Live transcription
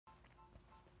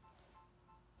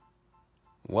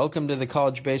Welcome to the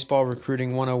College Baseball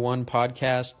Recruiting 101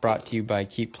 podcast, brought to you by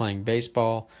Keep Playing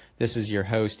Baseball. This is your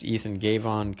host, Ethan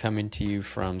Gavon, coming to you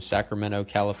from Sacramento,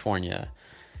 California.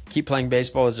 Keep Playing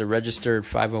Baseball is a registered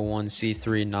 501c3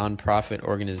 nonprofit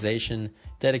organization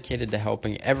dedicated to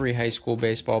helping every high school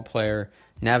baseball player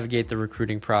navigate the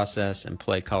recruiting process and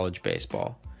play college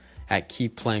baseball. At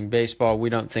Keep Playing Baseball, we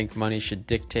don't think money should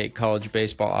dictate college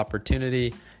baseball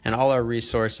opportunity, and all our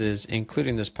resources,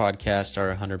 including this podcast,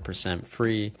 are 100%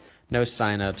 free. No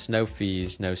sign-ups, no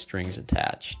fees, no strings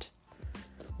attached.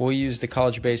 We'll use the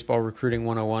College Baseball Recruiting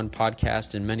 101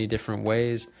 podcast in many different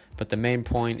ways, but the main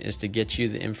point is to get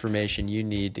you the information you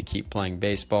need to keep playing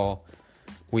baseball.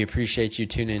 We appreciate you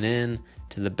tuning in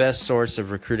to the best source of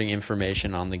recruiting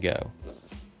information on the go.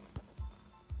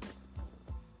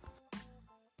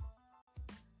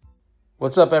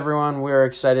 What's up, everyone? We are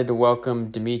excited to welcome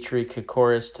Dimitri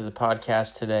Kokoris to the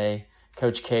podcast today.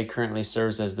 Coach K currently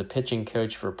serves as the pitching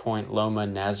coach for Point Loma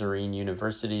Nazarene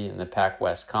University in the Pac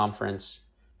West Conference.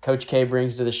 Coach K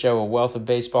brings to the show a wealth of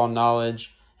baseball knowledge,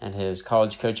 and his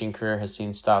college coaching career has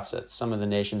seen stops at some of the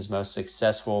nation's most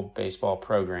successful baseball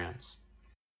programs.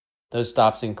 Those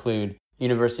stops include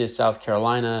University of South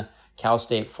Carolina, Cal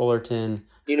State Fullerton,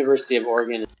 University of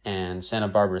Oregon, and Santa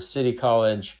Barbara City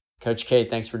College. Coach K,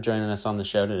 thanks for joining us on the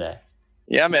show today.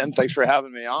 Yeah, man. Thanks for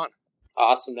having me on.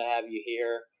 Awesome to have you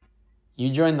here.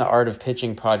 You joined the Art of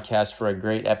Pitching podcast for a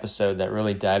great episode that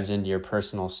really dives into your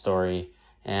personal story,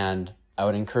 and I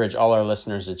would encourage all our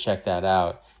listeners to check that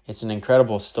out. It's an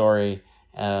incredible story,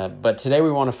 but today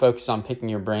we want to focus on picking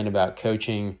your brain about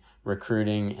coaching,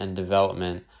 recruiting, and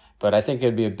development. But I think it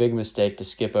would be a big mistake to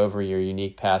skip over your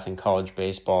unique path in college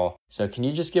baseball. So can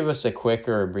you just give us a quick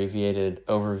or abbreviated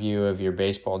overview of your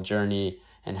baseball journey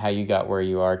and how you got where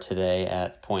you are today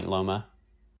at Point Loma?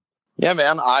 Yeah,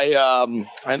 man. I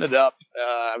ended up,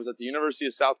 I was at the University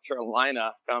of South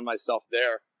Carolina, found myself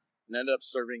there, and ended up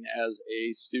serving as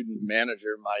a student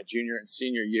manager my junior and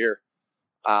senior year,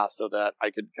 so that I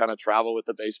could kind of travel with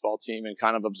the baseball team and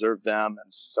kind of observe them.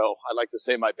 And so I like to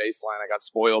say my baseline, I got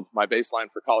spoiled. My baseline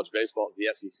for college baseball is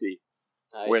the SEC,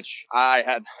 nice. Which I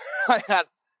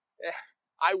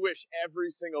wish every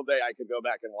single day I could go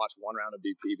back and watch one round of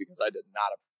BP, because I did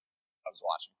not. I was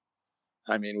watching.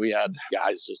 I mean, we had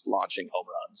guys just launching home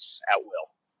runs at will.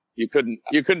 You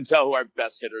couldn't tell who our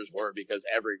best hitters were, because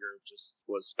every group just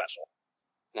was special.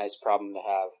 Nice problem to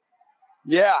have.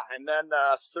 Yeah, and then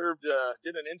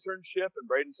did an internship in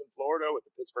Bradenton, Florida with the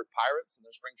Pittsburgh Pirates in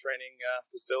their spring training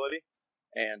facility,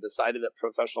 and decided that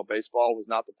professional baseball was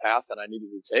not the path that I needed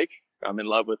to take. I'm in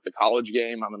love with the college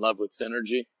game. I'm in love with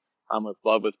synergy. I'm in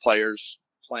love with players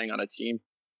playing on a team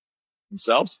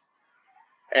themselves.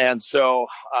 And so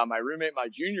my roommate my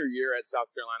junior year at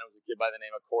South Carolina was a kid by the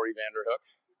name of Corey Vanderhook.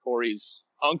 Corey's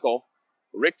uncle,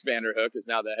 Rick Vanderhook, is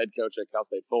now the head coach at Cal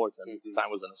State Fullerton. At the time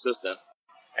was an assistant.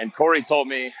 And Corey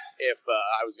told me if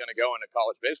I was going to go into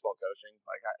college baseball coaching,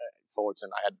 like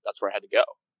Fullerton, that's where I had to go.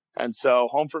 And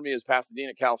so home for me is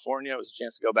Pasadena, California. It was a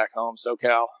chance to go back home,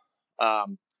 SoCal.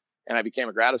 And I became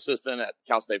a grad assistant at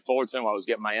Cal State Fullerton while I was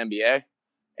getting my MBA.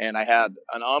 And I had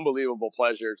an unbelievable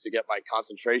pleasure to get my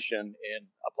concentration in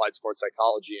applied sports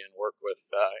psychology and work with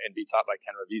and be taught by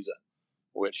Ken Ravizza,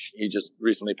 which he just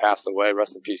recently passed away.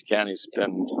 Rest in peace, Ken. He's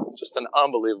been just an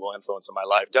unbelievable influence in my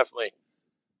life. Definitely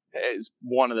is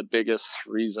one of the biggest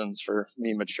reasons for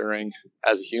me maturing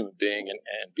as a human being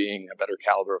and being a better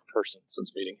caliber of person since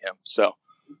meeting him. So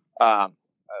I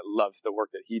love the work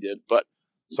that he did. But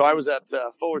so I was at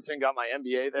Fullerton, got my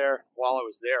MBA there. While I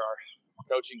was there, our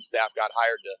coaching staff got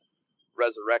hired to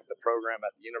resurrect the program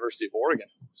at the University of Oregon.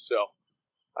 So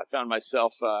I found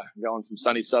myself going from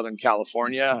sunny Southern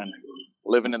California and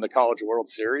living in the College World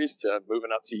Series to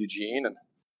moving up to Eugene, and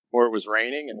where it was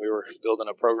raining, and we were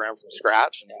building a program from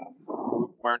scratch, and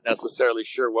we weren't necessarily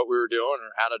sure what we were doing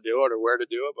or how to do it or where to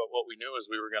do it, but what we knew is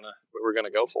we were gonna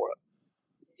go for it.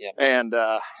 Yeah. And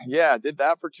did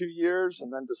that for 2 years,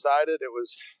 and then decided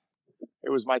it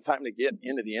was my time to get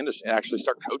into the industry and actually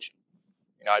start coaching.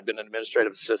 You know, I'd been an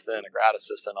administrative assistant, a grad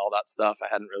assistant, all that stuff. I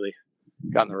hadn't really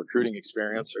gotten the recruiting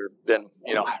experience or been,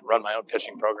 run my own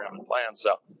pitching program and plan.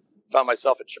 So found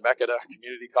myself at Chemeketa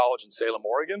Community College in Salem,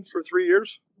 Oregon for 3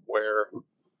 years, where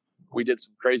we did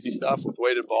some crazy stuff with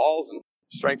weighted balls and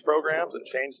strength programs and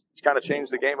changed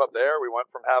the game up there. We went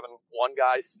from having one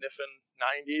guy sniffing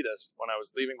 90 to, when I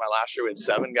was leaving my last year, we had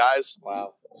 7 guys.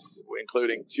 Wow.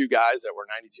 Including 2 guys that were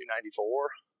 92,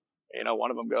 94. One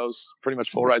of them goes pretty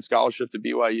much full ride scholarship to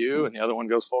BYU, and the other one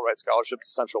goes full ride scholarship to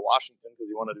Central Washington because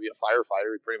he wanted to be a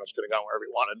firefighter. He pretty much could have gone wherever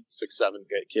he wanted, 6'7"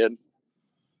 kid.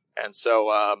 And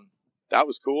so that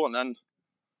was cool. And then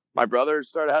my brother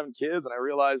started having kids, and I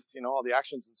realized, all the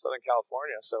action's in Southern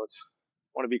California. So I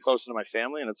want to be closer to my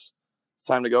family, and it's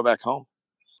time to go back home.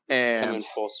 And coming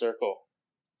full circle.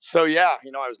 So yeah,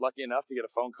 I was lucky enough to get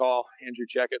a phone call. Andrew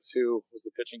Checketts, who was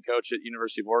the pitching coach at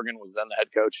University of Oregon,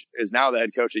 is now the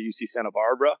head coach at UC Santa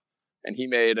Barbara. And he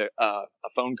made a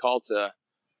phone call to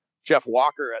Jeff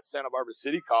Walker at Santa Barbara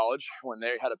City College when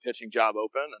they had a pitching job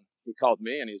open. And he called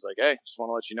me and he's like, "Hey, just want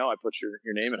to let you know I put your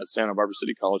name in at Santa Barbara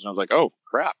City College." And I was like, "Oh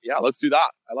crap. Yeah, let's do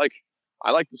that. I like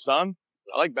the sun.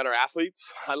 I like better athletes.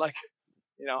 I like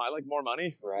more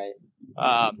money." Right.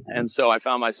 And so I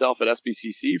found myself at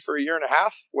SBCC for a year and a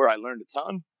half, where I learned a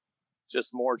ton, just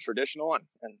more traditional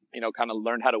and kind of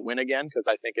learned how to win again. Because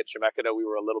I think at Chemeketa we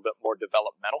were a little bit more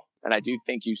developmental, and I do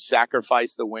think you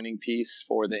sacrifice the winning piece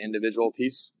for the individual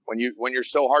piece. When you're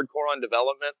so hardcore on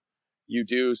development, you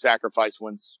do sacrifice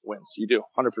wins. You do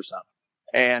 100%.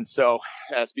 And so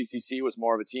SBCC was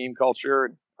more of a team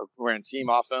culture. We're in team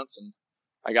offense, and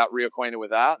I got reacquainted with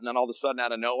that. And then all of a sudden,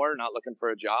 out of nowhere, not looking for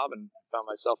a job, and found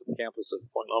myself at the campus of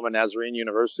Point Loma Nazarene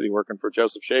University working for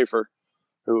Joseph Schaefer,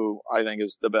 who I think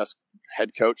is the best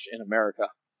head coach in America.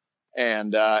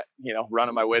 And,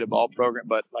 running my way to ball program,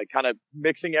 but like kind of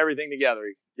mixing everything together.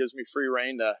 He gives me free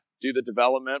reign to do the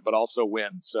development, but also win.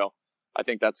 So I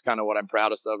think that's kind of what I'm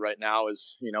proudest of right now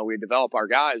is, we develop our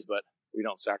guys, but we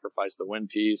don't sacrifice the win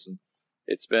piece. And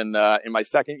it's been, in my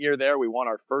second year there, we won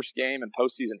our first game in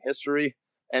postseason history,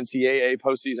 NCAA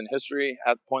postseason history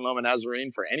at Point Loma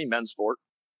Nazarene for any men's sport.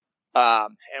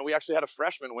 And we actually had a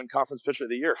freshman win Conference Pitcher of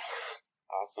the Year.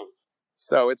 Awesome.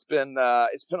 So it's been a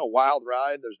wild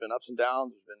ride. There's been ups and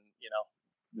downs. There's been,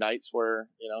 nights where,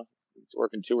 it's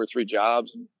working 2 or 3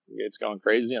 jobs and it's going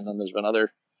crazy. And then there's been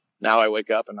now I wake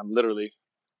up and I'm literally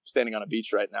standing on a beach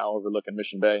right now overlooking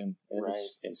Mission Bay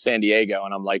in San Diego.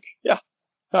 And I'm like,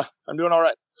 I'm doing all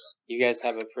right. You guys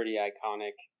have a pretty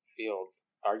iconic field,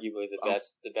 arguably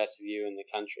the best view in the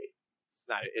country.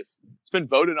 It's been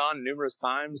voted on numerous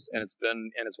times, and it's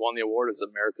won the award as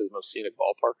America's most scenic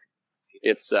ballpark.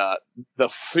 It's the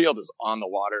field is on the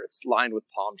water. It's lined with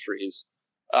palm trees.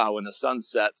 When the sun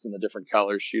sets and the different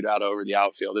colors shoot out over the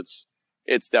outfield,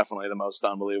 it's definitely the most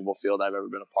unbelievable field I've ever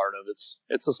been a part of.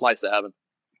 It's a slice of heaven.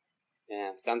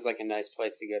 Yeah, sounds like a nice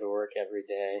place to go to work every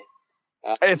day.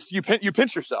 You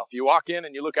pinch yourself. You walk in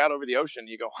and you look out over the ocean and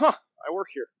you go, I work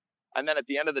here. And then at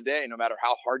the end of the day, no matter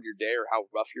how hard your day or how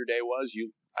rough your day was,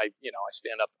 I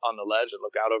stand up on the ledge and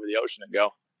look out over the ocean and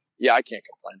go, yeah, I can't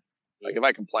complain. Like if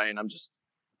I complain, I'm just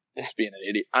being an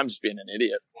idiot. I'm just being an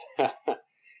idiot.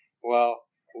 Well,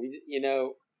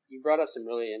 you brought up some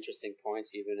really interesting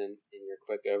points even in your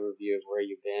quick overview of where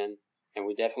you've been. And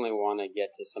we definitely want to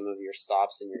get to some of your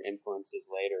stops and your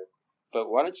influences later. But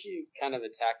why don't you kind of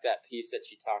attack that piece that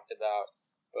you talked about,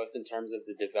 both in terms of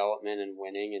the development and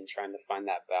winning and trying to find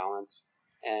that balance.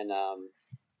 And,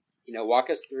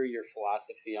 walk us through your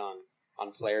philosophy on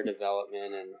player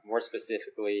development and more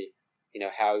specifically,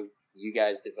 how you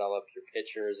guys develop your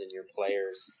pitchers and your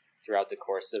players throughout the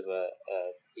course of a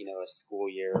school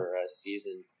year or a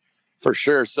season. For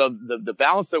sure. So the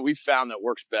balance that we found that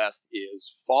works best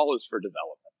is fall is for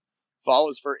development. Fall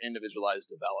is for individualized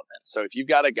development. So if you've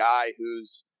got a guy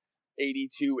who's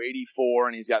 82, 84,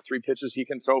 and he's got 3 pitches he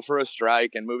can throw for a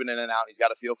strike and moving in and out, he's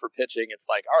got a feel for pitching. It's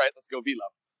like, all right, let's go velo.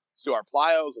 Let's do our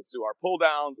plyos. Let's do our pull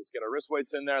downs. Let's get our wrist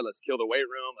weights in there. Let's kill the weight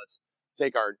room. Let's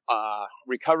take our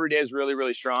recovery days really,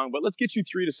 really strong, but let's get you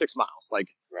 3 to 6 miles. Like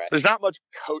There's not much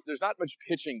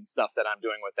pitching stuff that I'm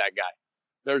doing with that guy.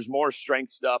 There's more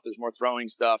strength stuff. There's more throwing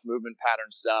stuff, movement pattern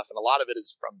stuff. And a lot of it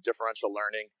is from differential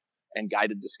learning and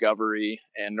guided discovery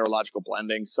and neurological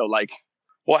blending. So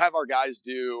we'll have our guys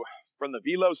do from the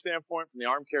velo standpoint, from the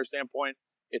arm care standpoint,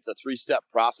 it's a 3-step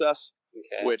process,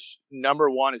 which number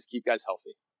 1 is keep guys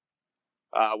healthy.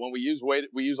 When we use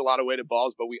we use a lot of weighted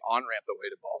balls, but we on-ramp the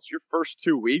weighted balls. Your first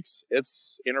 2 weeks,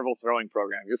 it's interval throwing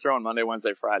program. You're throwing Monday,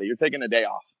 Wednesday, Friday. You're taking a day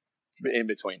off in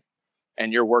between,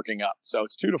 and you're working up. So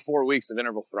it's 2 to 4 weeks of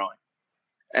interval throwing.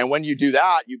 And when you do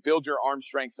that, you build your arm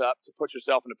strength up to put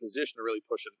yourself in a position to really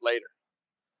push it later.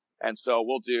 And so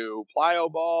we'll do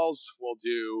plyo balls, we'll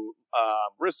do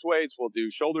wrist weights, we'll do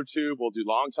shoulder tube, we'll do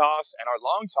long toss. And our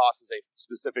long toss is a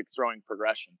specific throwing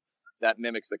progression that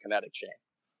mimics the kinetic chain.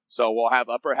 So we'll have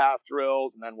upper half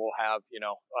drills, and then we'll have,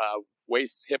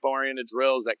 waist hip oriented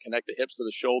drills that connect the hips to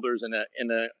the shoulders in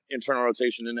the internal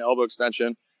rotation and the elbow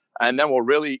extension. And then we'll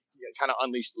really kind of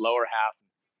unleash the lower half,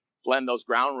 blend those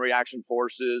ground reaction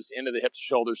forces into the hip to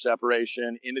shoulder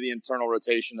separation, into the internal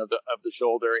rotation of the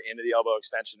shoulder, into the elbow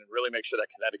extension, and really make sure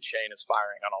that kinetic chain is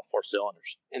firing on all 4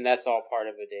 cylinders. And that's all part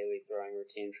of a daily throwing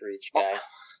routine for each guy.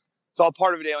 It's all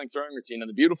part of a daily throwing routine. And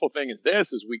the beautiful thing is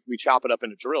we chop it up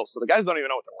into drills. So the guys don't even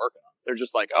know what they're working on. They're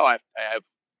just like, oh, I have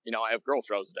girl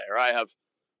throws today, or I have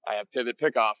pivot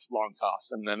pickoff long toss.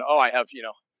 And then, oh, I have,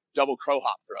 double crow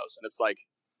hop throws. And it's like,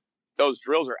 those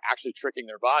drills are actually tricking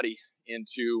their body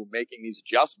into making these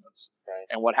adjustments. Right.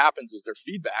 And what happens is their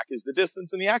feedback is the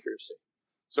distance and the accuracy.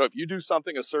 So if you do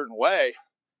something a certain way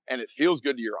and it feels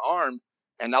good to your arm,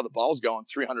 and now the ball's going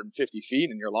 350 feet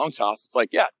in your long toss, it's like,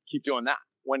 yeah, keep doing that.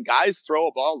 When guys throw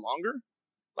a ball longer,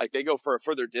 like they go for a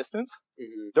further distance,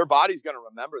 their body's going to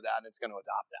remember that, and it's going to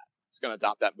adopt that. It's going to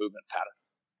adopt that movement pattern.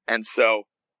 And so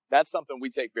that's something we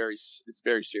take very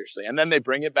seriously. And then they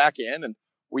bring it back in, and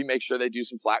we make sure they do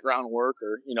some flat ground work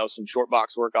or, some short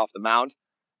box work off the mound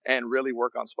and really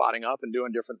work on spotting up and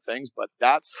doing different things. But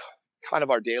that's kind of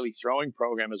our daily throwing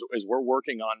program is we're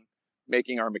working on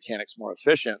making our mechanics more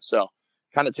efficient. So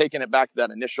kind of taking it back to that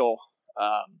initial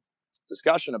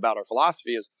discussion about our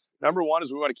philosophy is, number one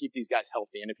is we want to keep these guys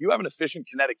healthy. And if you have an efficient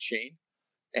kinetic chain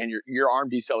and your arm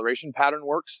deceleration pattern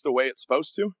works the way it's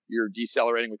supposed to, you're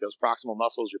decelerating with those proximal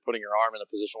muscles, you're putting your arm in the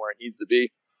position where it needs to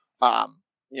be,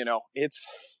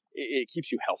 it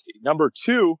keeps you healthy. Number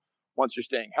two, once you're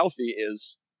staying healthy,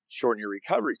 is shorten your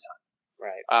recovery time.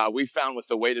 Right. We found with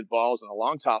the weighted balls and the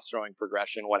long toss throwing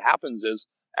progression, what happens is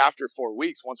after 4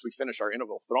 weeks, once we finish our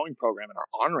interval throwing program and our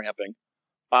on-ramping,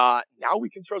 now we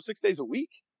can throw 6 days a week.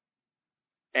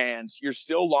 And you're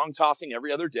still long tossing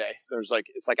every other day. It's like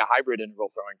a hybrid interval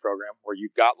throwing program where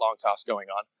you've got long toss going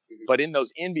on. But in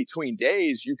those in-between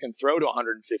days, you can throw to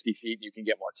 150 feet and you can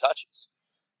get more touches.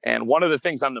 And one of the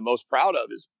things I'm the most proud of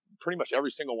is pretty much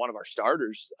every single one of our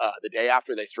starters, the day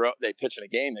after they pitch in a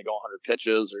game, they go 100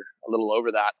 pitches or a little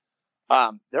over that.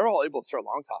 They're all able to throw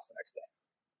long toss the next day,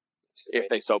 if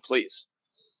they so please.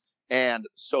 And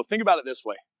so think about it this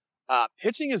way.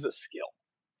 Pitching is a skill,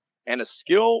 and a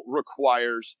skill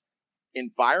requires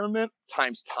environment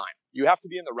times time. You have to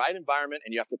be in the right environment,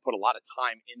 and you have to put a lot of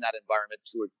time in that environment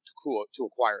to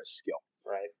acquire a skill.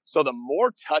 Right. So the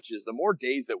more touches, the more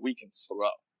days that we can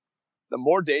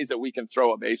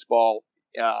throw, a baseball,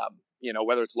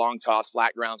 whether it's long toss,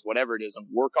 flat grounds, whatever it is, and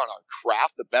work on our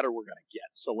craft, the better we're going to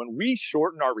get. So when we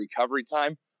shorten our recovery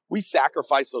time, we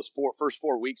sacrifice those first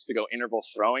 4 weeks to go interval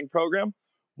throwing program.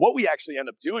 What we actually end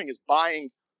up doing is buying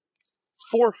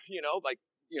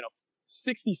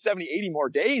 60, 70, 80 more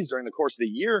days during the course of the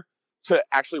year to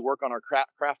actually work on our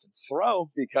craft and throw,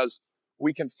 because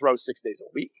we can throw 6 days a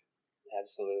week.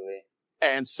 Absolutely.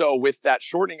 And so with that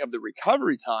shortening of the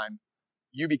recovery time,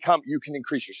 you can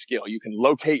increase your skill. You can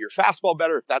locate your fastball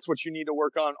better. If that's what you need to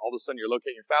work on, all of a sudden you're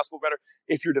locating your fastball better.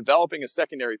 If you're developing a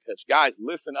secondary pitch, guys,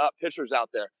 listen up, pitchers out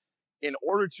there. In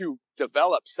order to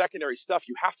develop secondary stuff,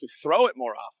 you have to throw it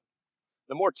more often.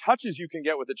 The more touches you can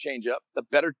get with a changeup, the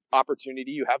better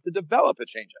opportunity you have to develop a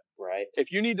changeup. Right.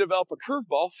 If you need to develop a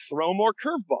curveball, throw more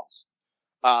curveballs.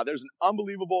 There's an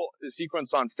unbelievable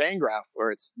sequence on Fangraph where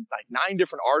it's like 9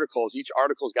 different articles. Each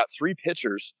article's got 3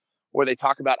 pitchers where they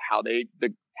talk about how they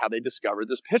discovered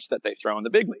this pitch that they throw in the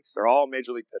big leagues. They're all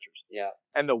major league pitchers. Yeah.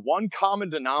 And the one common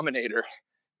denominator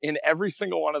in every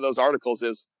single one of those articles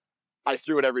is, I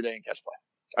threw it every day in catch play.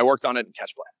 I worked on it in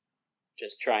catch play.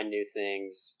 Just trying new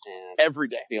things and every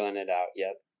day. Feeling it out.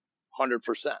 Yep.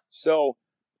 100%. So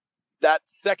that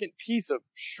second piece of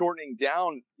shortening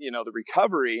down, the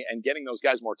recovery and getting those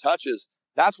guys more touches,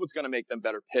 that's what's going to make them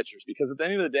better pitchers. Because at the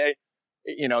end of the day,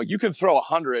 you can throw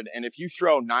 100, and if you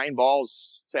throw 9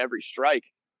 balls to every strike,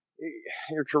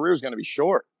 your career is going to be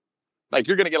short. Like,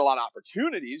 you're going to get a lot of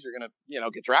opportunities. You're going to,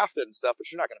 get drafted and stuff, but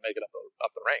you're not going to make it up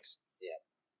the ranks. Yeah.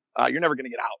 You're never going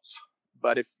to get outs.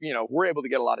 But if, we're able to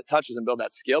get a lot of touches and build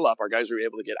that skill up, our guys are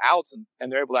able to get outs and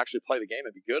they're able to actually play the game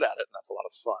and be good at it. And that's a lot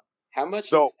of fun.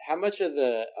 How much of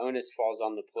the onus falls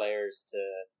on the players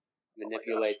to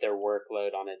manipulate their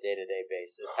workload on a day-to-day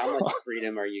basis? How much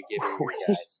freedom are you giving your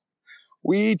guys?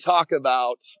 We talk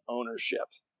about ownership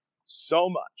so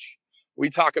much. We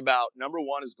talk about, number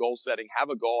one is goal setting. Have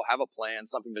a goal, have a plan,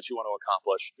 something that you want to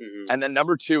accomplish. Mm-hmm. And then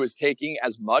number 2 is taking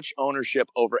as much ownership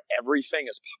over everything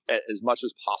as much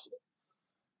as possible.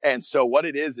 And so what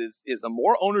it is the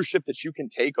more ownership that you can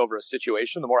take over a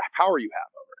situation, the more power you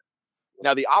have over it.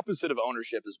 Now, the opposite of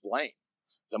ownership is blame.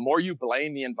 The more you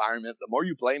blame the environment, the more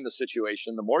you blame the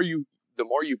situation, the more you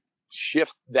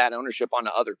shift that ownership onto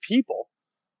other people,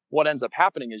 what ends up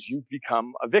happening is you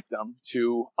become a victim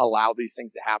to allow these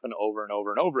things to happen over and over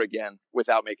and over again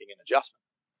without making an adjustment.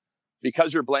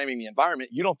 Because you're blaming the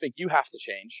environment, you don't think you have to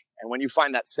change. And when you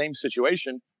find that same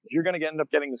situation, you're going to end up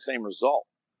getting the same result.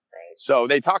 Right. So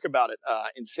they talk about it,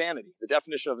 insanity. The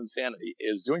definition of insanity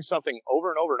is doing something over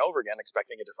and over and over again,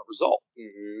 expecting a different result.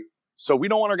 Mm-hmm. So we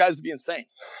don't want our guys to be insane.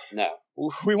 No.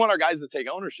 We want our guys to take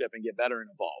ownership and get better and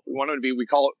evolve. We want them to be, we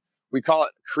call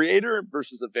it creator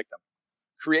versus a victim.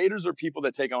 Creators are people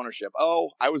that take ownership.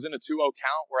 Oh, I was in a 2-0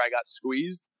 count where I got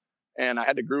squeezed and I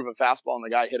had to groove a fastball and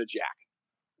the guy hit a jack.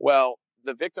 Well,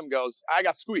 the victim goes, I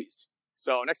got squeezed,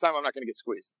 so next time I'm not going to get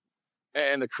squeezed.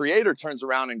 And the creator turns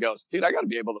around and goes, dude, I got to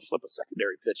be able to flip a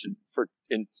secondary pitch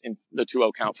in the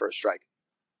 2-0 count for a strike.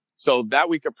 So that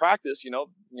week of practice,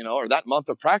 or that month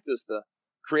of practice, the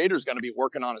creator is going to be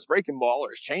working on his breaking ball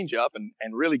or his changeup and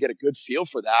really get a good feel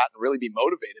for that and really be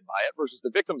motivated by it, versus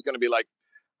the victim's going to be like,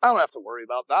 I don't have to worry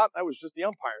about that. That was just the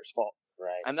umpire's fault.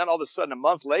 Right. And then all of a sudden, a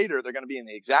month later, they're going to be in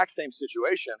the exact same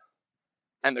situation.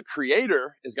 And the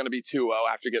creator is going to be 2-0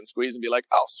 after getting squeezed and be like,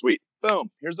 oh, sweet.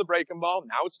 Boom. Here's the breaking ball.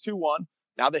 Now it's 2-1.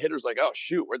 Now the hitter's like, oh,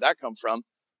 shoot, where'd that come from?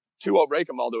 2-0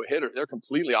 breaking ball to a hitter. They're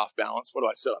completely off balance. What do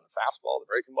I sit on the fastball, the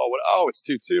breaking ball? Oh, it's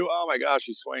 2-2. Oh, my gosh,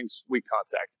 he swings, weak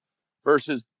contact.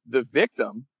 Versus the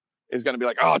victim is going to be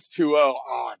like, oh, it's 2-0.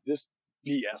 Oh, this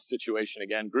BS situation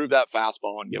again. Groove that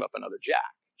fastball and give up another jack.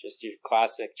 Just your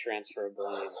classic transfer of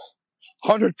blame.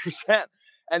 100%.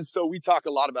 And so we talk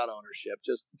a lot about ownership.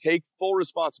 Just take full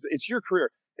responsibility. It's your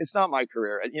career. It's not my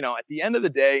career. At the end of the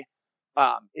day,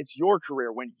 it's your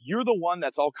career. When you're the one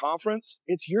that's all conference,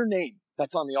 it's your name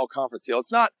that's on the all conference deal.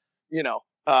 It's not,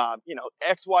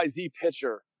 XYZ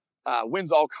pitcher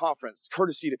wins all conference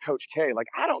courtesy to Coach K. Like,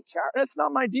 I don't care. That's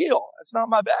not my deal. It's not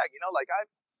my bag.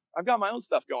 I've got my own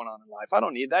stuff going on in life. I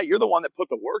don't need that. You're the one that put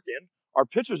the work in. Our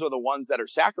pitchers are the ones that are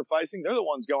sacrificing. They're the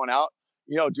ones going out,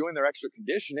 doing their extra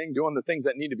conditioning, doing the things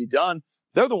that need to be done.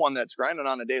 They're the one that's grinding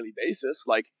on a daily basis.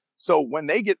 Like, so when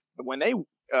they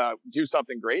do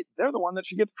something great, they're the one that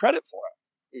should get the credit for it.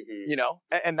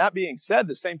 Mm-hmm. And that being said,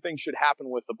 the same thing should happen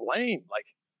with the blame. Like,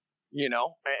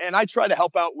 and I try to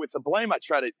help out with the blame. I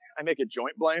make a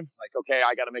joint blame. Like, okay,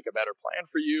 I got to make a better plan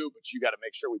for you, but you got to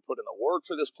make sure we put in the work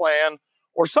for this plan.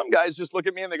 Or some guys just look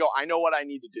at me and they go, I know what I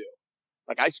need to do.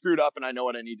 Like, I screwed up and I know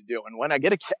what I need to do. And when I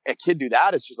get a kid do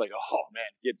that, it's just like, oh man,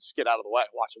 just get out of the way,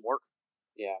 watch him work.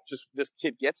 Yeah. Just this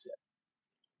kid gets it.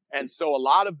 And so a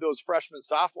lot of those freshmen,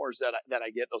 sophomores that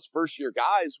I get, those first year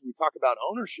guys, we talk about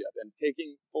ownership and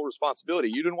taking full responsibility.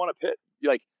 You didn't want to pitch.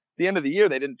 Like, at the end of the year,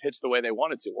 they didn't pitch the way they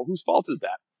wanted to. Well, whose fault is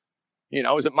that?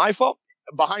 Is it my fault?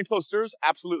 Behind closed doors,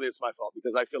 absolutely it's my fault,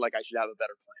 because I feel like I should have a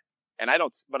better plan. And I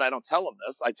don't tell them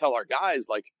this. I tell our guys,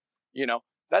 like,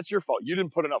 that's your fault. You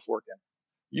didn't put enough work in.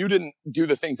 You didn't do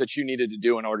the things that you needed to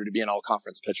do in order to be an all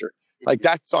conference pitcher. Like,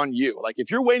 that's on you. Like,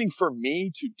 if you're waiting for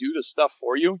me to do the stuff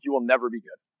for you, you will never be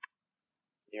good.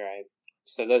 You're right.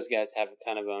 So those guys have a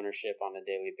ton of ownership on a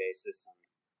daily basis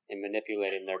in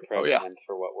manipulating their program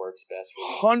for what works best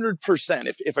for them.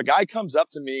 100%. If a guy comes up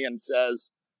to me and says,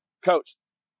 Coach,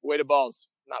 weighted balls,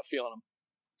 not feeling them,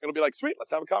 it'll be like, sweet,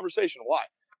 let's have a conversation. Why?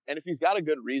 And if he's got a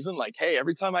good reason, like, hey,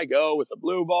 every time I go with a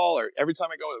blue ball or every time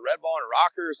I go with a red ball and a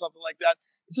rocker or something like that,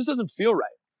 it just doesn't feel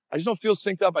right. I just don't feel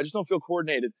synced up. I just don't feel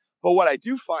coordinated. But what I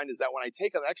do find is that when I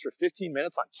take an extra 15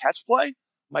 minutes on catch play,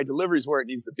 my delivery is where it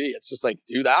needs to be. It's just like,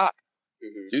 do that.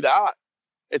 Mm-hmm. Do that.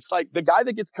 It's like the guy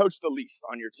that gets coached the least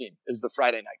on your team is the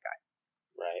Friday night guy.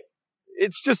 Right.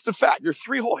 It's just a fact. Your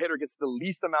 3-hole hitter gets the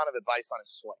least amount of advice on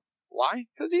his swing. Why?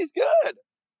 Because he's good.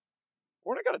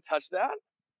 We're not going to touch that.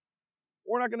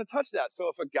 We're not going to touch that. So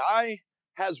if a guy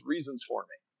has reasons for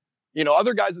me,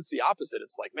 other guys, it's the opposite.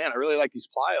 It's like, man, I really like these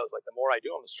plyos. Like, the more I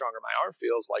do them, the stronger my arm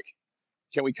feels. Like,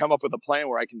 can we come up with a plan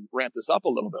where I can ramp this up a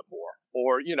little bit more?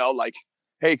 Or, like,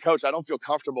 hey, coach, I don't feel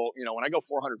comfortable. When I go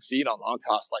 400 feet on long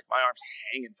toss, like, my arm's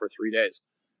hanging for 3 days.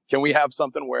 Can we have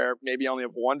something where maybe only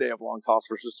have 1 day of long toss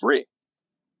versus 3?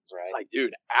 Right. It's like,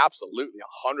 dude, absolutely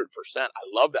 100%. I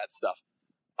love that stuff.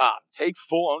 Take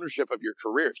full ownership of your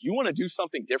career. If you want to do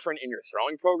something different in your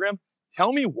throwing program,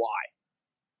 tell me why.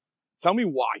 Tell me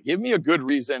why. Give me a good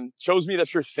reason. Shows me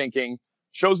that you're thinking.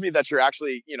 Shows me that you're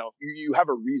actually, you have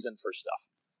a reason for stuff.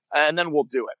 And then we'll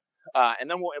do it. And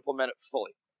then we'll implement it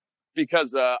fully.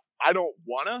 Because I don't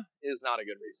wanna is not a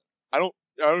good reason.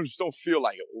 I just don't feel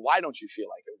like it. Why don't you feel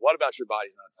like it? What about your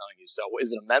body's not telling you so?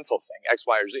 Is it a mental thing? X,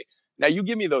 Y, or Z? Now you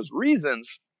give me those reasons,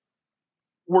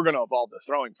 we're going to evolve the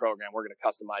throwing program. We're going to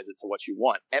customize it to what you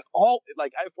want. And I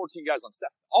have 14 guys on staff.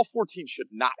 All 14 should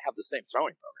not have the same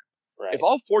throwing program. Right. If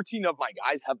all 14 of my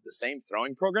guys have the same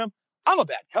throwing program, I'm a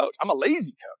bad coach. I'm a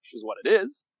lazy coach is what it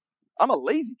is. I'm a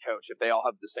lazy coach if they all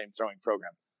have the same throwing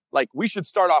program. Like, we should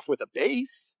start off with a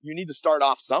base. You need to start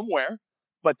off somewhere.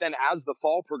 But then as the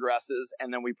fall progresses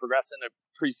and then we progress into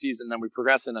preseason, then we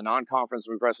progress into non-conference,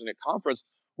 we progress into conference,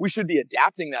 we should be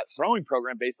adapting that throwing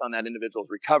program based on that individual's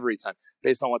recovery time,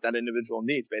 based on what that individual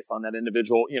needs, based on that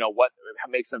individual, what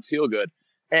makes them feel good.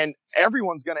 And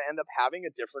everyone's going to end up having a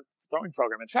different throwing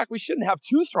program. In fact, we shouldn't have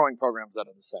 2 throwing programs that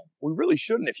are the same. We really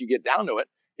shouldn't. If you get down to it,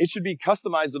 it should be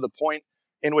customized to the point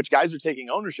in which guys are taking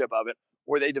ownership of it,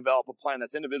 where they develop a plan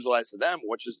that's individualized to them,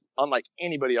 which is unlike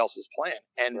anybody else's plan.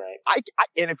 And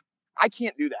if I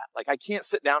can't do that, like I can't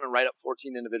sit down and write up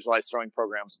 14 individualized throwing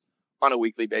programs on a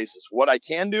weekly basis. What I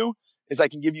can do is I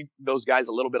can give you those guys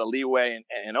a little bit of leeway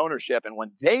and ownership. And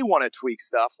when they want to tweak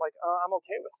stuff, like, I'm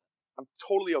okay with it. I'm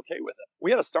totally okay with it.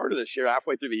 We had a starter this year,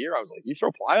 halfway through the year. I was like, you throw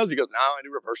plyos? He goes, no, I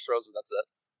do reverse throws, but that's it.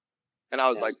 And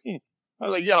I was like,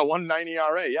 yeah, a 190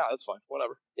 ERA. Yeah, that's fine.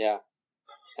 Whatever. Yeah.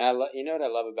 And you know what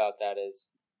I love about that is,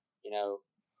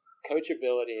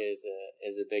 coachability is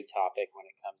a big topic when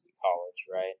it comes to college,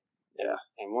 right? Yeah.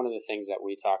 And one of the things that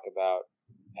we talk about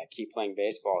at Keep Playing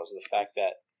Baseball is the fact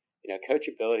that,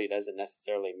 coachability doesn't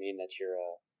necessarily mean that you're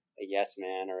a yes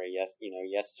man or a yes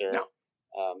sir. No.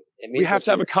 It means we have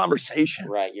to have a conversation.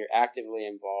 Right. You're actively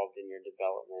involved in your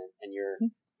development, and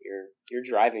you're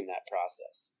driving that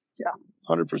process. Yeah,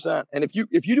 100%. And if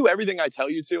you do everything I tell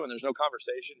you to, and there's no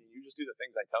conversation, and you just do the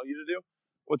things I tell you to do,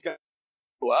 what's going to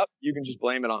go up? You can just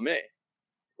blame it on me.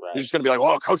 Right. You're just going to be like,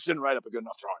 well, coach didn't write up a good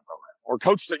enough throwing program, or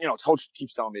coach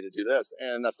keeps telling me to do this,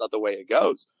 and that's not the way it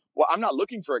goes. Well, I'm not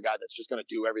looking for a guy that's just going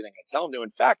to do everything I tell him to.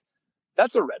 In fact,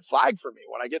 that's a red flag for me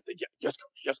when I get the yes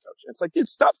coach. It's like, dude,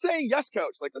 stop saying yes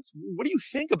coach. Like, what do you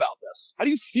think about this? How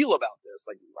do you feel about this?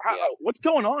 Like, what's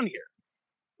going on here?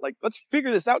 Like, let's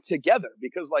figure this out together,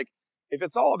 because like, if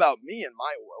it's all about me and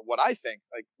what I think,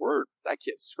 like, that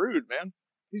kid's screwed, man.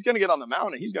 He's going to get on the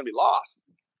mound and he's going to be lost.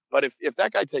 But if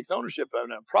that guy takes ownership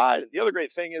and pride, and the other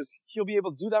great thing is he'll be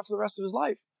able to do that for the rest of his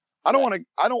life. I don't want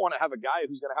to have a guy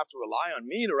who's going to have to rely on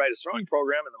me to write a throwing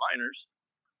program in the minors.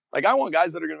 Like, I want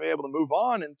guys that are going to be able to move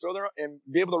on and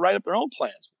be able to write up their own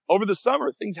plans. Over the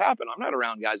summer, things happen. I'm not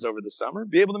around guys over the summer.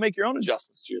 Be able to make your own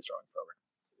adjustments to your throwing program.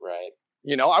 Right.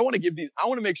 I want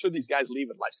to make sure these guys leave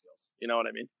with life skills. You know what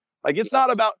I mean? Like, it's not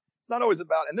always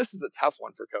about, and this is a tough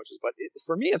one for coaches, but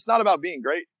for me, it's not about being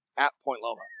great at Point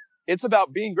Loma. It's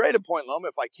about being great at Point Loma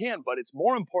if I can, but it's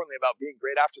more importantly about being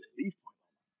great after they leave Point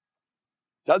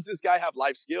Loma. Does this guy have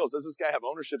life skills? Does this guy have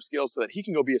ownership skills so that he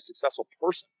can go be a successful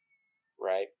person?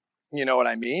 Right. You know what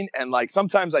I mean? And like,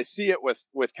 sometimes I see it with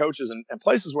coaches and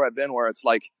places where I've been where it's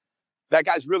like, that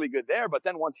guy's really good there, but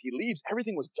then once he leaves,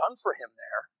 everything was done for him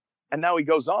there. And now he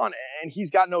goes on and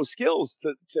he's got no skills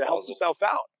to help himself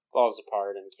out. Falls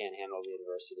apart and can't handle the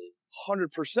adversity.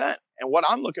 100%. And what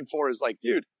I'm looking for is like,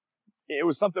 dude, it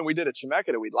was something we did at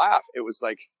Chemeketa. We'd laugh. It was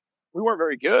like, we weren't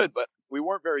very good, but we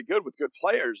weren't very good with good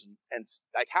players. And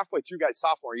like halfway through guys'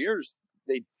 sophomore years,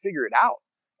 they'd figure it out.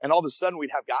 And all of a sudden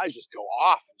we'd have guys just go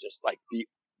off and just like be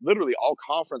literally all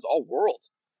conference, all world.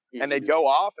 Mm-hmm. And they'd go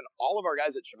off, and all of our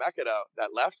guys at Chemeketa that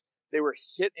left, they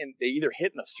either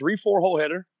hit in a 3-4 hole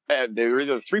hitter. They were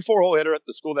either a 3-4 hole hitter at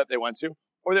the school that they went to,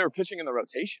 or they were pitching in the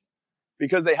rotation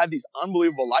because they had these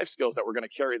unbelievable life skills that were going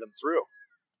to carry them through.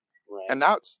 Right. And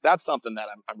that's something that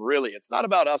I'm really, it's not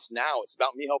about us now. It's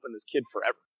about me helping this kid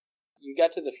forever. You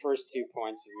got to the first 2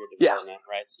 points of your development,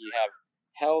 right? So you have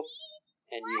health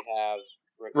and you have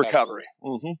recovery.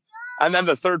 Mm-hmm. And then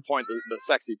the third point, the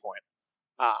sexy point,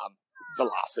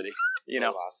 velocity.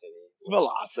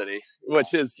 Velocity,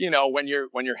 which is, when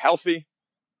you're healthy,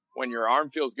 when your arm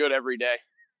feels good every day,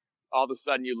 all of a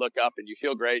sudden you look up and you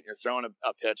feel great and you're throwing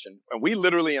a pitch. And we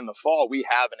literally in the fall, we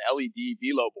have an LED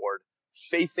velo board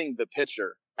facing the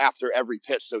pitcher after every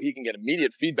pitch so he can get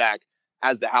immediate feedback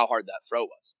as to how hard that throw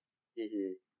was.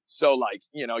 Mm-hmm. So like,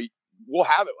 we'll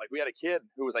have it. Like, we had a kid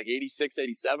who was like 86,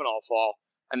 87 all fall.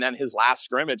 And then his last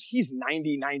scrimmage, he's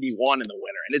 90, 91 in the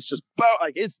winter. And it's just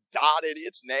like, it's dotted,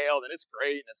 it's nailed, and it's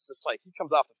great. And it's just like, he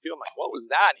comes off the field, I'm like, what was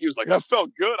that? And he was like, that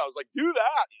felt good. I was like, do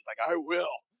that. He's like, I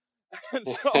will. And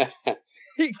so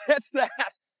he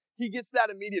gets that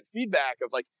immediate feedback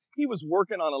of like, he was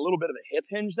working on a little bit of a hip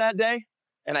hinge that day.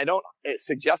 And I don't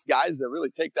suggest guys that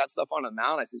really take that stuff on the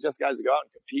mound. I suggest guys to go out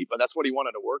and compete, but that's what he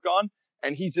wanted to work on.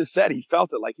 And he just said he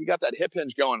felt it, like he got that hip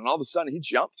hinge going, and all of a sudden he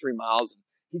jumped 3 miles and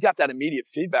he got that immediate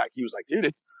feedback. He was like,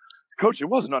 dude, coach, it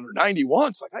wasn't under 91.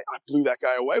 It's like, I blew that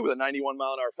guy away with a 91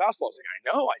 mile an hour fastball. I was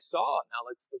like, I know, I saw it. Now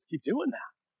let's keep doing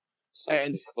that.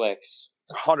 Something clicks.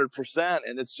 100%.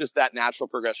 And it's just that natural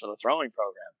progression of the throwing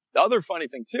program. The other funny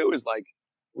thing too is like,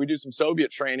 we do some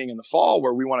Soviet training in the fall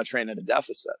where we want to train at a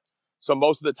deficit. So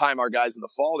most of the time our guys in the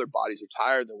fall, their bodies are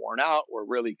tired, they're worn out. We're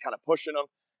really kind of pushing them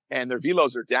and their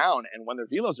velos are down. And when their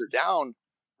velos are down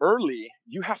early,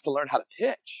 you have to learn how to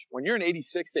pitch. When you're an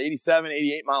 86 to 87,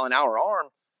 88 mile an hour arm,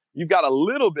 you've got a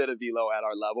little bit of velo at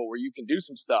our level where you can do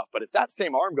some stuff. But if that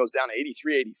same arm goes down to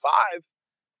 83, 85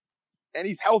 and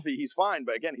he's healthy, he's fine.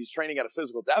 But again, he's training at a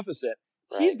physical deficit.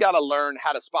 He's got to learn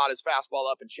how to spot his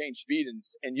fastball up and change speed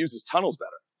and use his tunnels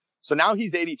better. So now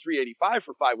he's 83, 85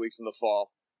 for 5 weeks in the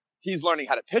fall. He's learning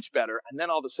how to pitch better. And then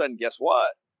all of a sudden, guess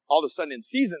what? All of a sudden in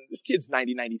season, this kid's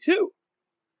 90, 92.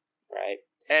 Right.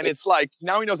 And it's like,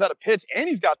 now he knows how to pitch and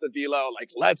he's got the velo. Like,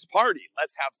 let's party.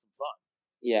 Let's have some fun.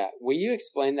 Yeah. Will you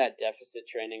explain that deficit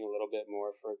training a little bit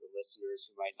more for the listeners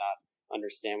who might not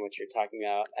understand what you're talking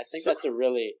about? I think that's a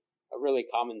really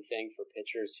common thing for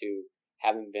pitchers who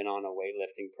haven't been on a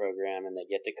weightlifting program, and they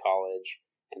get to college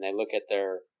and they look at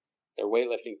their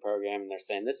weightlifting program and they're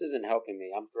saying, this isn't helping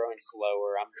me. I'm throwing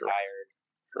slower. I'm tired.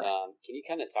 Can you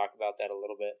kind of talk about that a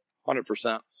little bit?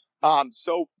 100%.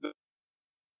 So the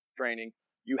training,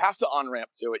 you have to on-ramp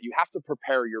to it. You have to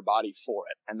prepare your body for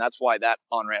it. And that's why that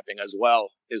on-ramping as well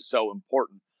is so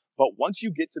important. But once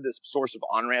you get to this source of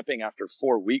on-ramping after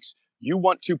 4 weeks, you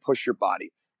want to push your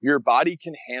body. Your body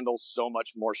can handle so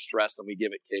much more stress than we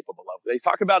give it capable of. They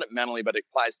talk about it mentally, but it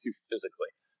applies to physically.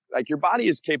 Like, your body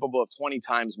is capable of 20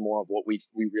 times more of what we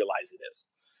realize it is.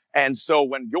 And so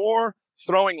when you're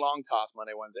throwing long toss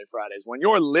Monday, Wednesday, Fridays, when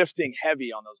you're lifting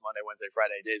heavy on those Monday, Wednesday,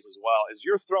 Friday days as well, is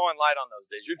you're throwing light on those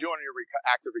days, you're doing your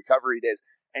active recovery days,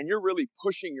 and you're really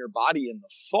pushing your body in the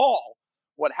fall,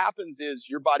 what happens is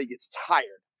your body gets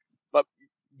tired. But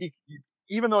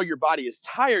even though your body is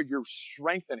tired, you're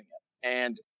strengthening it.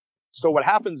 And so what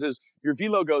happens is your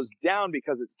velo goes down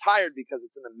because it's tired, because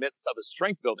it's in the midst of a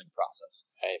strength building process.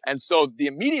 Right. And so the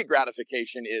immediate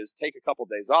gratification is take a couple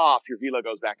days off, your velo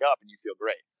goes back up and you feel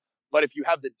great. But if you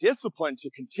have the discipline to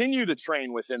continue to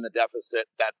train within the deficit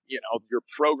that, your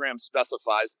program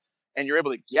specifies, and you're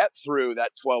able to get through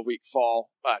that 12-week fall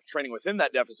training within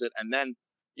that deficit, and then,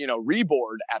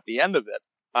 reboard at the end of it,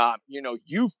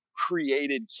 you've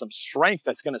created some strength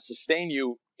that's going to sustain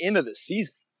you into the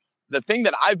season. The thing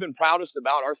that I've been proudest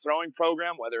about our throwing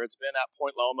program, whether it's been at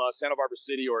Point Loma, Santa Barbara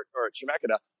City, or at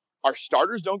Chemeketa, our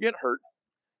starters don't get hurt,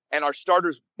 and our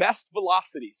starters' best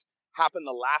velocities happen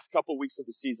the last couple weeks of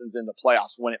the seasons in the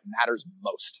playoffs when it matters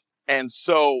most. And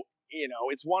so,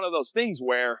 it's one of those things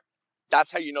where that's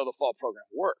how you know the fall program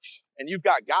works. And you've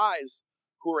got guys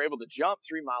who are able to jump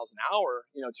 3 miles an hour,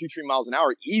 2-3 miles an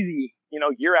hour easy,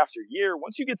 year after year.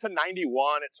 Once you get to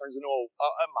 91, it turns into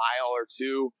a mile or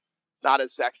two. It's not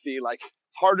as sexy. Like,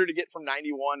 it's harder to get from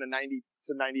 91 to 90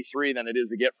 to 93 than it is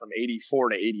to get from 84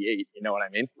 to 88. You know what I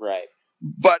mean? Right.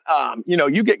 But,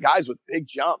 you get guys with big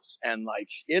jumps, and like,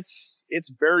 it's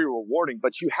very rewarding,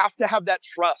 but you have to have that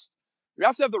trust. You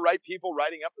have to have the right people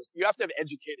writing up you have to have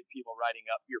educated people writing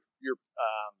up your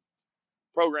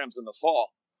programs in the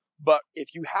fall. But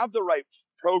if you have the right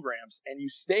programs and you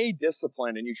stay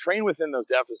disciplined and you train within those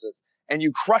deficits and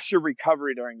you crush your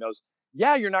recovery during those,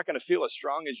 yeah, you're not going to feel as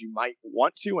strong as you might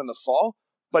want to in the fall,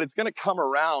 but it's going to come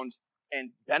around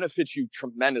and benefit you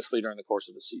tremendously during the course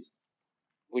of the season.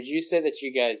 Would you say that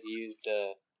you guys used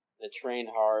the train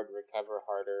hard, recover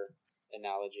harder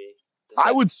analogy?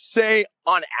 I would say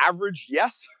on average,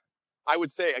 yes. I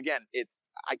would say, again,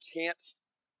 I cannot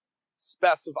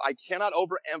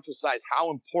overemphasize how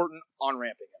important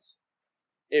on-ramping is.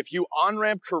 If you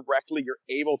on-ramp correctly, you're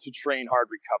able to train hard,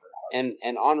 recover hard.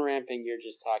 And on-ramping, you're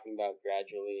just talking about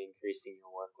gradually increasing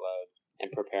your workload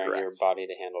and preparing your body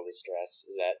to handle the stress.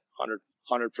 Is that 100%?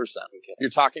 Okay.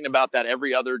 You're talking about that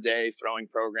every other day throwing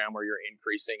program where you're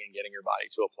increasing and getting your body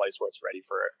to a place where it's ready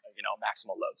for,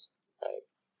 maximal loads. Right.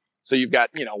 So you've got,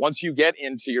 once you get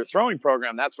into your throwing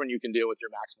program, that's when you can deal with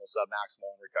your maximal, submaximal,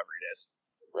 and recovery days.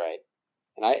 Right.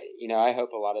 And I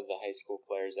hope a lot of the high school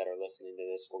players that are listening to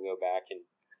this will go back and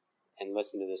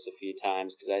listen to this a few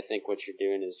times, because I think what you're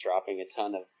doing is dropping a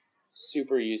ton of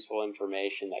super useful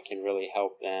information that can really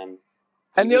help them.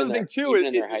 And the other thing too is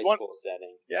in their high school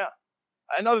setting. Yeah.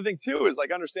 Another thing too is,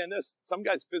 like, understand this. Some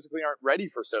guys physically aren't ready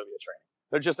for Soviet training.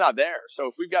 They're just not there. So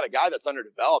if we've got a guy that's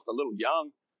underdeveloped, a little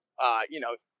young,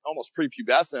 almost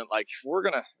prepubescent, like, we're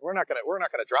not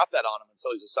gonna drop that on him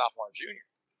until he's a sophomore or junior.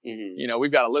 Mm-hmm.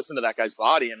 We've got to listen to that guy's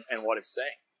body and what it's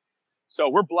saying. So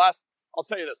we're blessed. I'll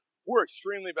tell you this. We're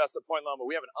extremely blessed at Point Loma.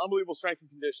 We have an unbelievable strength and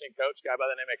conditioning coach, a guy by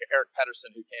the name of Eric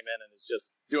Pedersen, who came in and is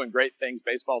just doing great things,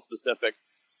 baseball specific.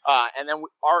 And then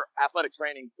our athletic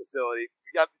training facility, we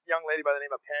got a young lady by the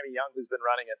name of Pammy Young who's been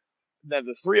running it. Then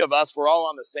the three of us, we're all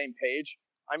on the same page.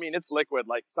 I mean, it's liquid.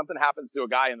 Like, something happens to a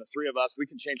guy and the three of us, we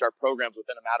can change our programs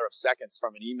within a matter of seconds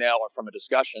from an email or from a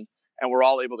discussion. And we're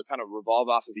all able to kind of revolve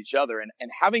off of each other. And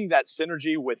having that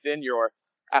synergy within your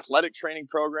athletic training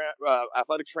program,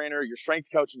 athletic trainer, your strength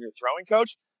coach, and your throwing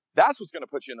coach, that's what's going to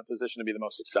put you in a position to be the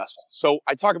most successful. So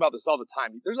I talk about this all the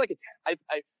time. There's like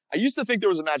I used to think there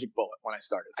was a magic bullet when I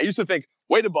started. I used to think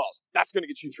weighted balls, that's going to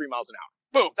get you 3 miles an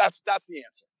hour. Boom, that's the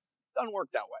answer. It doesn't work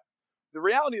that way. the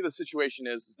reality of the situation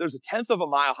is there's a tenth of a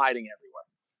mile hiding everywhere.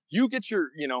 You get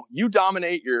you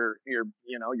dominate your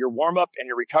warm up and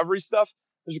your recovery stuff.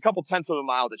 There's a couple tenths of a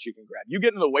mile that you can grab. You get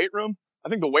into the weight room. I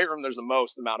think the weight room, there's the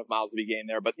most amount of miles to be gained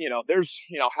there, but there's,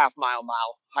 half mile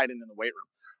hiding in the weight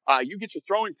room. You get your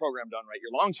throwing program done right,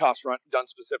 your long toss run done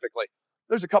specifically.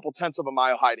 There's a couple tenths of a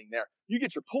mile hiding there. You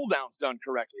get your pull downs done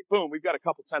correctly. Boom, we've got a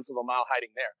couple tenths of a mile hiding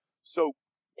there. So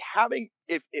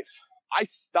if I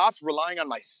stopped relying on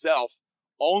myself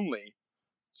only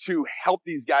to help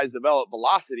these guys develop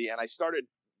velocity, and I started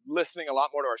listening a lot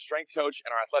more to our strength coach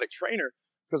and our athletic trainer,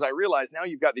 because I realized now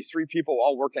you've got these three people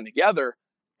all working together,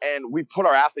 and we put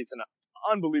our athletes in an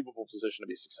unbelievable position to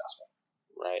be successful.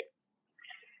 Right.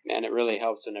 Man, it really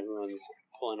helps when everyone's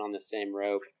pulling on the same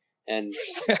rope. And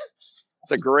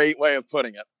it's a great way of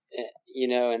putting it.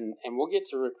 And we'll get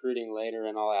to recruiting later,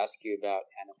 and I'll ask you about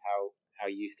kind of how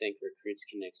you think recruits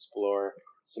can explore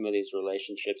some of these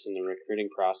relationships in the recruiting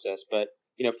process. But,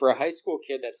 for a high school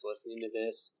kid that's listening to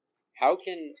this, how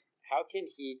can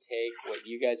he take what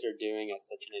you guys are doing at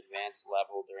such an advanced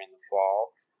level during the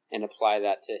fall and apply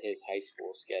that to his high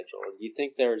school schedule? Do you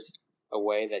think there's a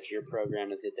way that your program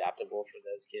is adaptable for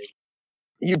those kids?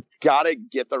 You've got to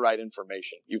get the right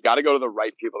information. You've got to go to the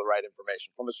right people, the right information.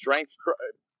 From a strength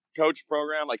coach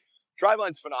program, like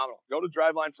Driveline's phenomenal. Go to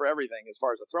Driveline for everything. As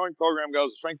far as the throwing program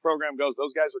goes, the strength program goes,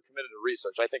 those guys are committed to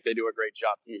research. I think they do a great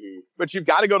job. Mm-hmm. But you've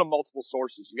got to go to multiple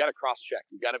sources. You've got to cross-check.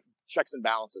 You've got to checks and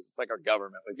balances. It's like our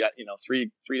government. We've got,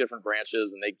 three different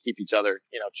branches, and they keep each other,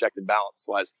 checked and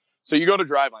balanced-wise. So you go to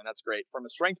Driveline. That's great. From a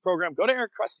strength program, go to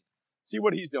Eric Cressy. See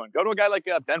what he's doing. Go to a guy like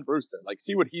Ben Brewster.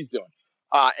 See what he's doing.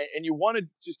 And you want to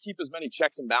just keep as many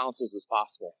checks and balances as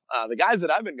possible. The guys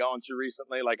that I've been going through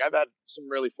recently, I've had some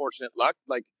really fortunate luck,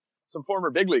 some former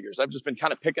big leaguers. I've just been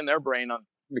kind of picking their brain on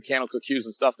mechanical cues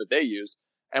and stuff that they use.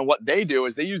 And what they do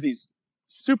is they use these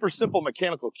super simple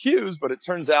mechanical cues, but it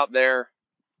turns out they're,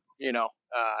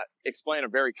 explain a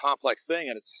very complex thing,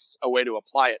 and it's a way to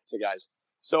apply it to guys.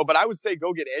 So, but I would say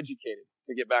go get educated.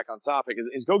 To get back on topic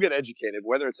is go get educated,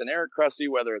 whether it's an Eric Cressy,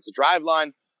 whether it's a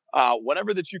Driveline,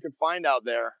 whatever that you can find out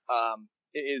there,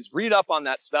 is read up on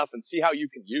that stuff and see how you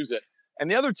can use it. And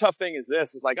the other tough thing is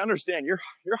this, is understand your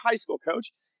high school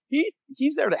coach,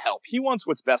 he's there to help. He wants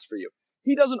what's best for you.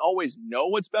 He doesn't always know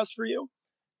what's best for you.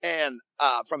 And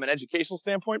from an educational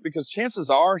standpoint, because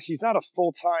chances are he's not a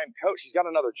full-time coach. He's got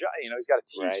another job. He's got to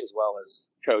teach right. as well as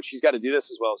coach. He's got to do this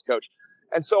as well as coach.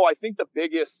 And so I think the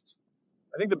biggest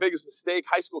mistake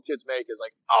high school kids make is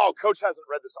oh, coach hasn't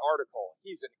read this article.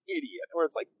 He's an idiot. Or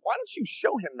it's why don't you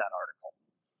show him that article?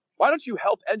 Why don't you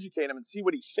help educate him and see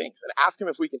what he thinks and ask him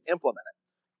if we can implement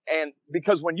it? And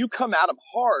because when you come at him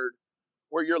hard,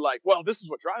 where you're well, this is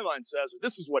what Driveline says, or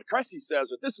this is what Cressy says,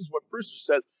 or this is what Brewster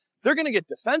says, they're going to get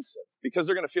defensive because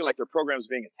they're going to feel like their program is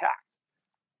being attacked.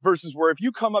 Versus where if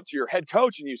you come up to your head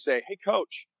coach and you say, hey,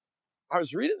 coach, I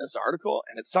was reading this article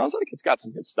and it sounds like it's got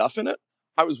some good stuff in it.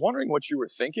 I was wondering what you were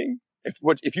thinking.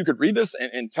 If you could read this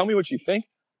and tell me what you think.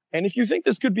 And if you think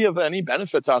this could be of any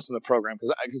benefit to us in the program,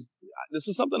 because this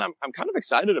is something I'm kind of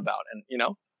excited about. And,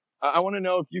 I want to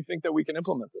know if you think that we can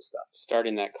implement this stuff.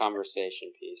 Starting that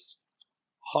conversation piece.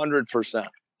 100%.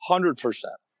 100%.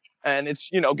 And it's,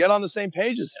 get on the same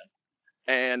page as him.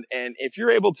 And if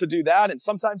you're able to do that, and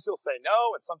sometimes he'll say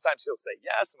no, and sometimes he'll say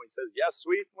yes. And when he says yes,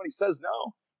 sweet. When he says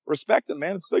no, respect him,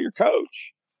 man. It's still your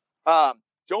coach.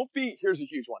 Here's a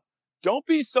huge one. Don't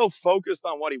be so focused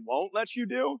on what he won't let you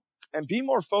do, and be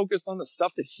more focused on the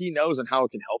stuff that he knows and how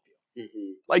it can help you.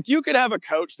 Mm-hmm. You could have a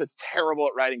coach that's terrible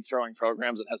at writing throwing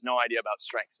programs and has no idea about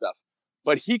strength stuff,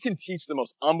 but he can teach the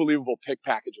most unbelievable pick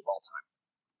package of all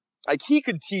time. He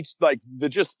could teach the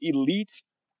just elite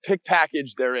pick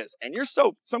package there is. And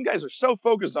some guys are so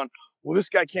focused on, well, this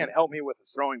guy can't help me with a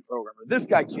throwing program, or this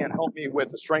guy can't help me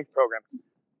with a strength program,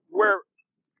 where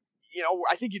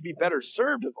I think you'd be better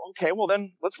served if, okay, well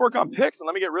then let's work on picks and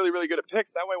let me get really, really good at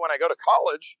picks. That way when I go to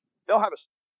college, they'll have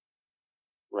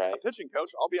a pitching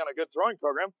coach. I'll be on a good throwing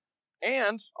program,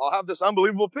 and I'll have this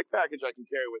unbelievable pick package I can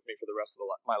carry with me for the rest of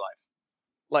my life.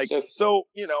 So,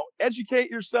 educate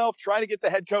yourself, try to get the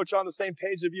head coach on the same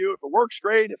page of you. If it works,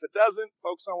 great. If it doesn't,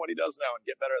 focus on what he does now and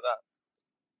get better at that.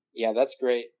 Yeah, that's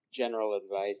great general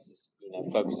advice, is,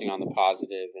 focusing on the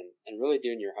positive and really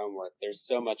doing your homework. There's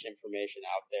so much information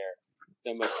out there,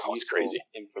 so much useful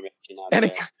information out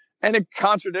there. And it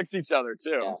contradicts each other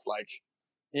too. Yeah. It's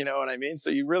you know what I mean?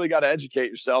 So you really got to educate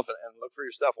yourself and look for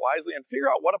your stuff wisely and figure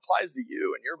out what applies to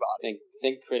you and your body.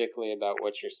 Think critically about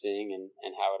what you're seeing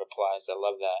and how it applies. I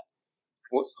love that.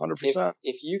 100%.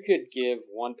 If you could give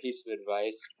one piece of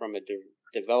advice from a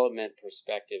development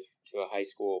perspective to a high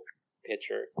school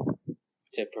pitcher,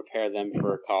 to prepare them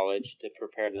for college, to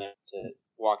prepare them to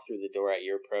walk through the door at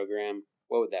your program,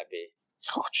 what would that be?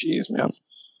 Oh, geez, man.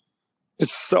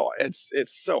 It's so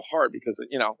hard because,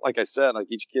 like I said, like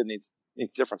each kid needs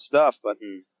different stuff. But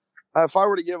if I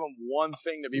were to give them one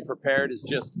thing to be prepared, is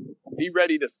just be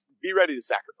ready to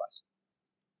sacrifice.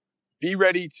 Be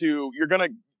ready to, you're going to,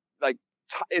 like,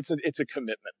 it's a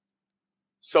commitment.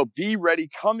 So be ready,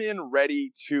 come in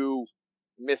ready to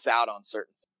miss out on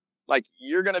certain things. Like,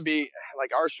 you're going to be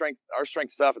like our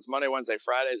strength stuff. It's Monday, Wednesday,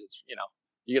 Fridays. It's,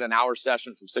 you get an hour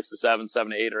session from 6 to 7,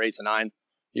 7 to 8, or 8 to 9.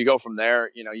 You go from there,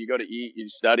 you go to eat, you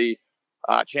study.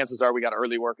 Chances are we got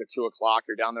early work at 2 o'clock.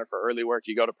 You're down there for early work.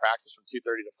 You go to practice from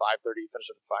 2:30 to 5:30. You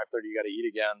finish up at 5:30. You got to eat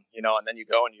again, and then you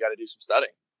go and you got to do some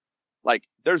studying. Like,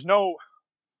 there's not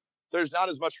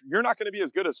as much. You're not going to be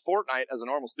as good as Fortnite as a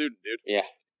normal student, dude. Yeah.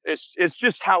 It's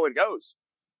just how it goes.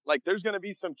 Like, there's going to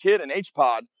be some kid in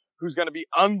HPod who's going to be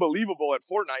unbelievable at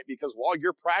Fortnite because while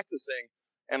you're practicing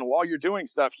and while you're doing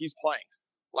stuff, he's playing.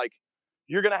 Like,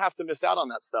 you're going to have to miss out on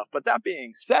that stuff. But that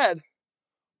being said,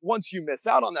 once you miss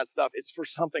out on that stuff, it's for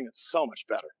something that's so much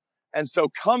better. And so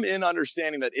come in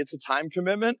understanding that it's a time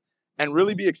commitment and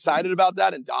really be excited about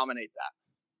that and dominate that.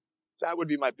 That would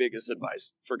be my biggest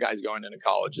advice for guys going into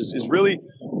college is really,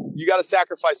 you got to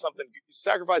sacrifice something.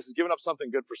 Sacrifice is giving up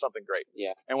something good for something great.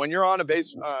 Yeah. And when you're on a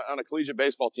collegiate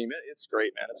baseball team, it's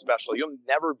great, man. It's special. You'll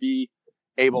never be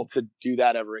able to do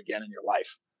that ever again in your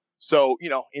life. So,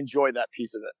 enjoy that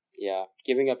piece of it. Yeah.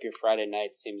 Giving up your Friday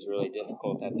night seems really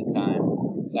difficult at the time.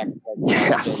 Sacrificing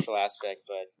the social aspect,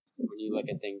 but when you look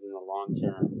at things in the long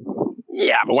term.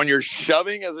 Yeah, but when you're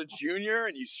shoving as a junior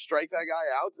and you strike that guy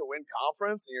out to win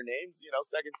conference and your name's,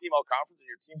 second team all conference and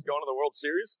your team's going to the World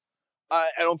Series,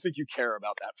 I don't think you care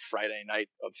about that Friday night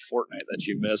of Fortnite that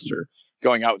you missed or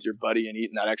going out with your buddy and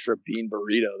eating that extra bean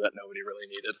burrito that nobody really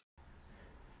needed.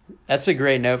 That's a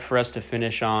great note for us to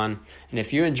finish on. And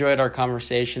if you enjoyed our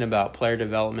conversation about player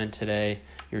development today,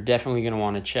 you're definitely going to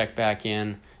want to check back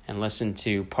in and listen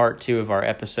to part 2 of our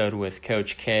episode with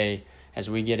Coach K as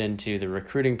we get into the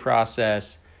recruiting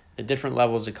process, the different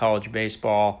levels of college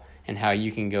baseball, and how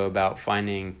you can go about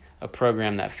finding a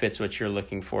program that fits what you're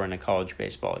looking for in a college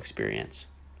baseball experience.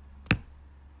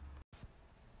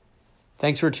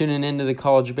 Thanks for tuning in to the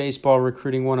College Baseball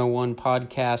Recruiting 101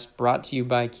 podcast brought to you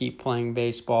by Keep Playing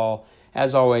Baseball.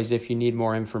 As always, if you need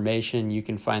more information, you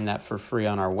can find that for free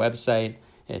on our website.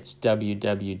 It's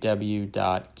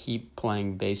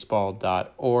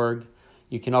www.keepplayingbaseball.org.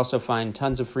 You can also find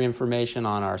tons of free information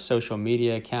on our social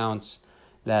media accounts.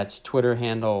 That's Twitter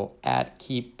handle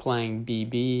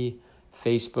 @KeepPlayingBB,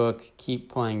 Facebook Keep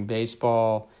Playing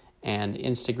Baseball, and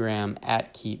Instagram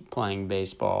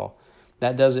 @KeepPlayingBaseball.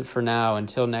 That does it for now.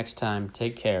 Until next time,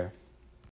 take care.